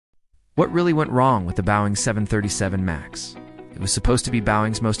What really went wrong with the Boeing 737 MAX? It was supposed to be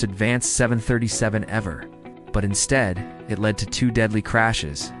Boeing's most advanced 737 ever, but instead, it led to 2 deadly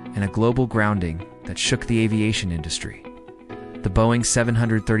crashes and a global grounding that shook the aviation industry. The Boeing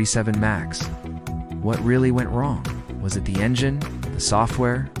 737 MAX. What really went wrong? Was it the engine, the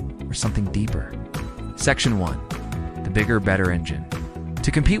software, or something deeper? Section 1. The bigger, better engine. To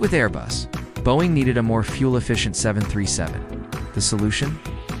compete with Airbus, Boeing needed a more fuel-efficient 737. The solution?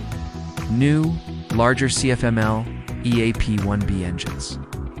 New, larger CFML EAP-1B engines.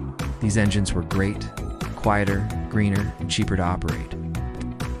 These engines were great, quieter, greener, and cheaper to operate.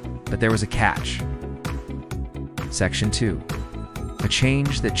 But there was a catch. Section 2. A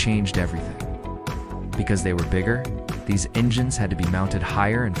change that changed everything. Because they were bigger, these engines had to be mounted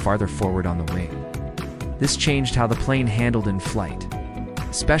higher and farther forward on the wing. This changed how the plane handled in flight,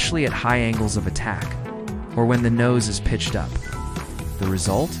 especially at high angles of attack, or when the nose is pitched up. The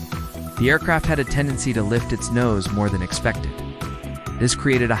result? The aircraft had a tendency to lift its nose more than expected. This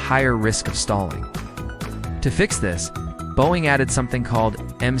created a higher risk of stalling. To fix this, Boeing added something called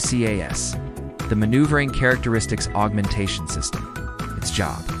MCAS, the Maneuvering Characteristics Augmentation System. Its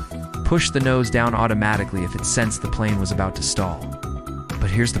job: push the nose down automatically if it sensed the plane was about to stall.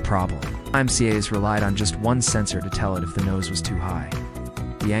 But here's the problem. MCAS relied on just one sensor to tell it if the nose was too high: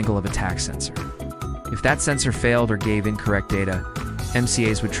 the angle of attack sensor. If that sensor failed or gave incorrect data,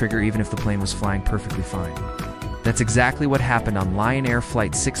 MCAS would trigger even if the plane was flying perfectly fine. That's exactly what happened on Lion Air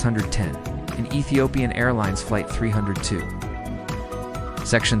Flight 610 and Ethiopian Airlines Flight 302.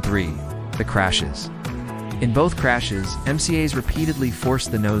 Section 3. The crashes. In both crashes, MCAS repeatedly forced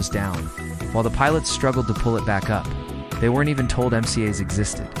the nose down, while the pilots struggled to pull it back up. They weren't even told MCAS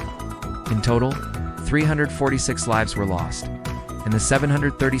existed. In total, 346 lives were lost, and the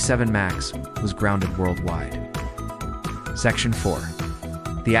 737 MAX was grounded worldwide. Section 4.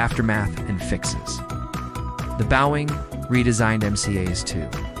 The aftermath and fixes. The Boeing redesigned MCAS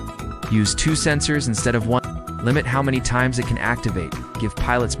 2. Use 2 sensors instead of 1. Limit how many times it can activate. Give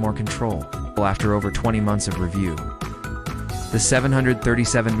pilots more control. After over 20 months of review, the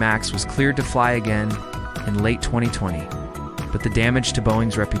 737 MAX was cleared to fly again in late 2020. But the damage to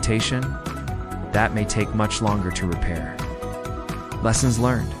Boeing's reputation? That may take much longer to repair. Lessons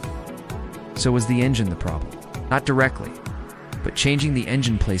learned. So was the engine the problem? Not directly, but changing the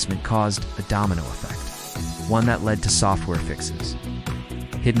engine placement caused a domino effect, one that led to software fixes,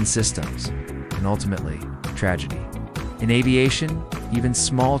 hidden systems, and ultimately, tragedy. In aviation, even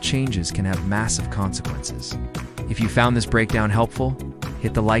small changes can have massive consequences. If you found this breakdown helpful,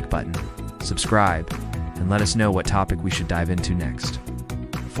 hit the like button, subscribe, and let us know what topic we should dive into next.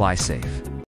 Fly safe.